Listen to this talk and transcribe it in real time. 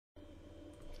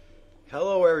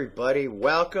Hello everybody,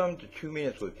 welcome to 2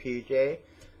 Minutes with PJ.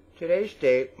 Today's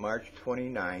date, March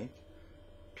 29th,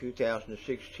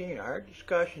 2016. Our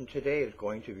discussion today is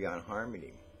going to be on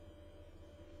harmony.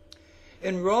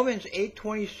 In Romans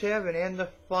 8:27, and the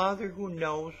Father who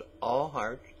knows all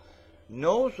hearts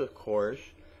knows, of course,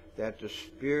 that the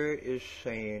Spirit is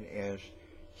saying as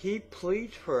He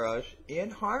pleads for us in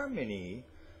harmony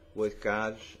with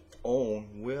God's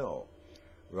own will.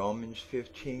 Romans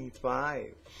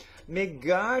 15:5. May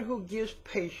God, who gives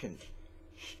patience,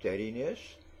 steadiness,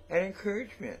 and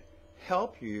encouragement,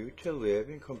 help you to live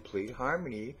in complete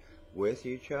harmony with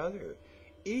each other,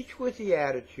 each with the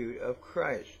attitude of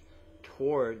Christ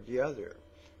toward the other.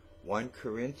 1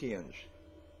 Corinthians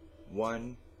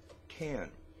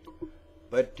 1:10.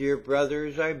 But, dear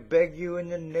brothers, I beg you in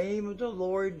the name of the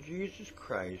Lord Jesus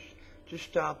Christ to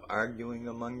stop arguing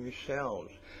among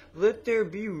yourselves. Let there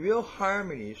be real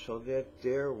harmony so that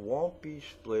there won't be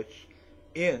splits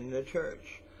in the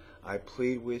church. I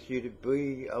plead with you to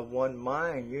be of one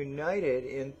mind, united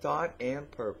in thought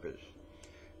and purpose.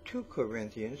 2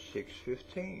 Corinthians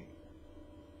 6:15.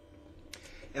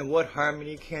 And what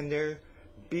harmony can there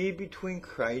be between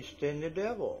Christ and the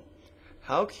devil?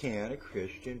 How can a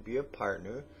Christian be a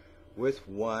partner with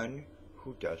one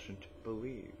who doesn't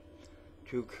believe?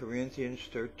 2 Corinthians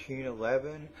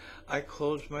 13:11. I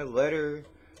close my letter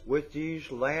with these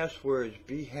last words.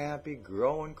 Be happy,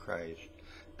 grow in Christ.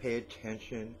 Pay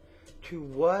attention to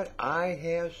what I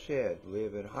have said.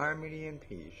 Live in harmony and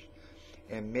peace.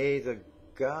 And may the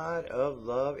God of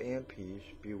love and peace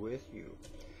be with you.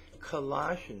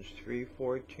 Colossians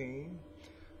 3:14.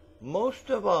 Most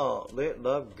of all, let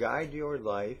love guide your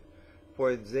life,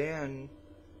 for then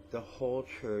the whole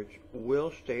church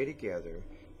will stay together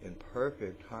in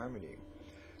perfect harmony.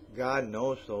 God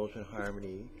knows those in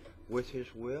harmony with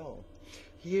His will.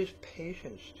 He is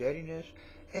patient, steadiness,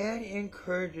 and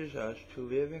encourages us to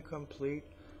live in complete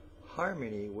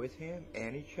harmony with Him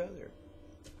and each other.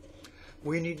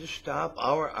 We need to stop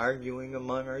our arguing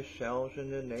among ourselves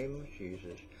in the name of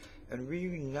Jesus and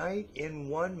reunite in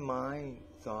one mind,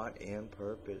 thought, and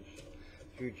purpose.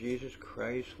 Through Jesus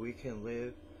Christ, we can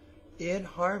live in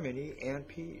harmony and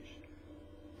peace.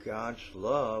 God's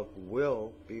love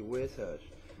will be with us.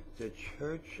 The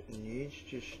church needs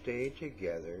to stay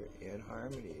together in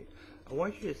harmony. I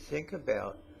want you to think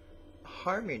about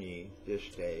harmony this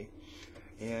day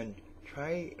and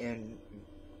try and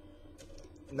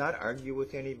not argue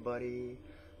with anybody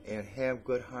and have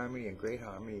good harmony and great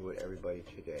harmony with everybody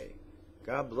today.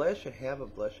 God bless and have a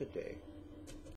blessed day.